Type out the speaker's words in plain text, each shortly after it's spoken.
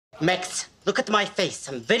Max, look at my face.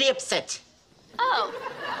 I'm very upset. Oh,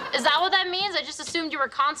 is that what that means? I just assumed you were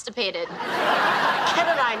constipated.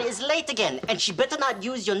 Caroline is late again, and she better not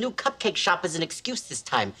use your new cupcake shop as an excuse this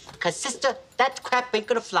time. 'Cause, sister, that crap ain't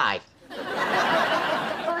gonna fly.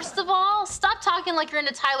 First of all, stop talking like you're in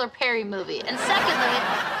a Tyler Perry movie. And secondly,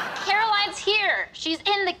 Caroline's here. She's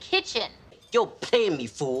in the kitchen. You're playing me,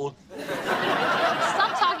 fool.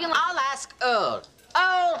 Stop talking like... I'll ask Earl.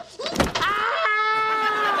 Earl! Ow!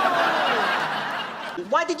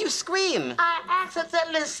 Why did you scream? I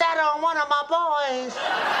accidentally sat on one of my boys.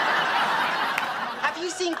 Have you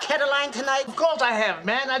seen Caroline tonight? Of course I have,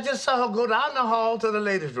 man. I just saw her go down the hall to the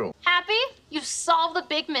ladies' room. Happy? You've solved the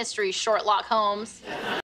big mystery, Shortlock Holmes.